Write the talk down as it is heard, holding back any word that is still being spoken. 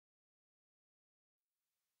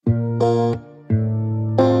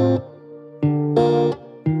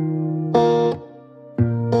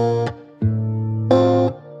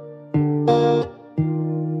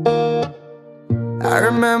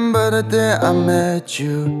the day I met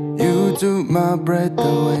you, you took my breath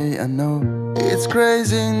away. I know it's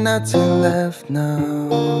crazy, nothing left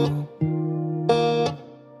now.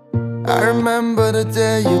 I remember the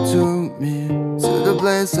day you took me to the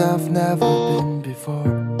place I've never been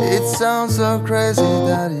before. It sounds so crazy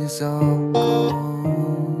that it's all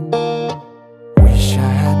gone. Wish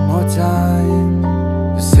I had more time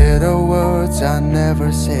to say the words I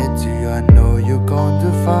never said to you. I know you're gone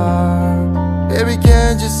too far. Baby,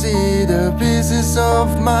 can't you see the pieces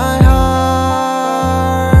of my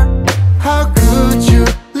heart? How could you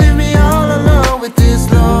leave me all alone with this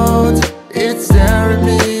load? It's tearing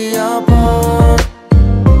me apart.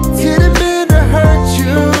 Didn't mean to hurt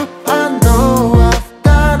you. I know I've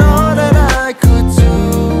done all that I could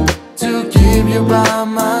do to keep you by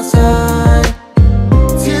my side.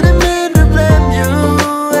 Didn't mean to blame you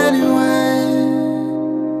anyway.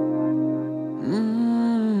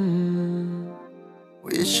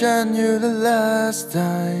 Wish I knew the last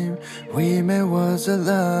time we met was the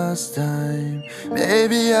last time.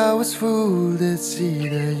 Maybe I was fooled to see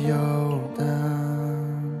that you're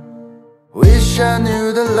down. Wish I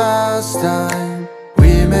knew the last time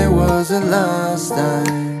we met was the last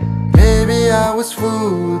time. Maybe I was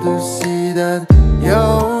fooled to see that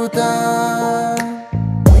you're down.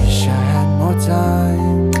 Wish I had more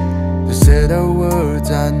time to say the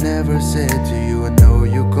words I never said to you. I know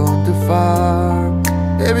you're gone too far.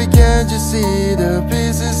 Baby, can't you see the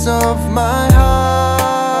pieces of my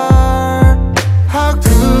heart? How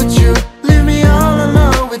could you leave me all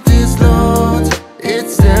alone with this load?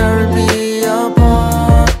 It's tearing me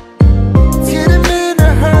apart. Didn't mean to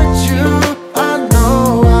hurt you. I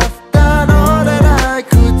know I've done all that I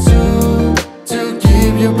could do to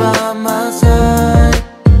keep you by my side.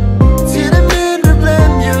 Didn't mean to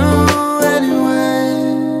blame you anyway.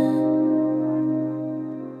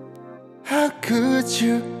 How could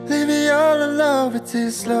you leave me all alone with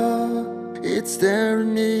this love? It's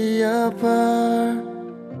tearing me apart.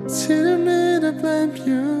 Didn't mean to blame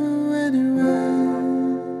you anyway.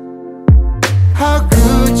 How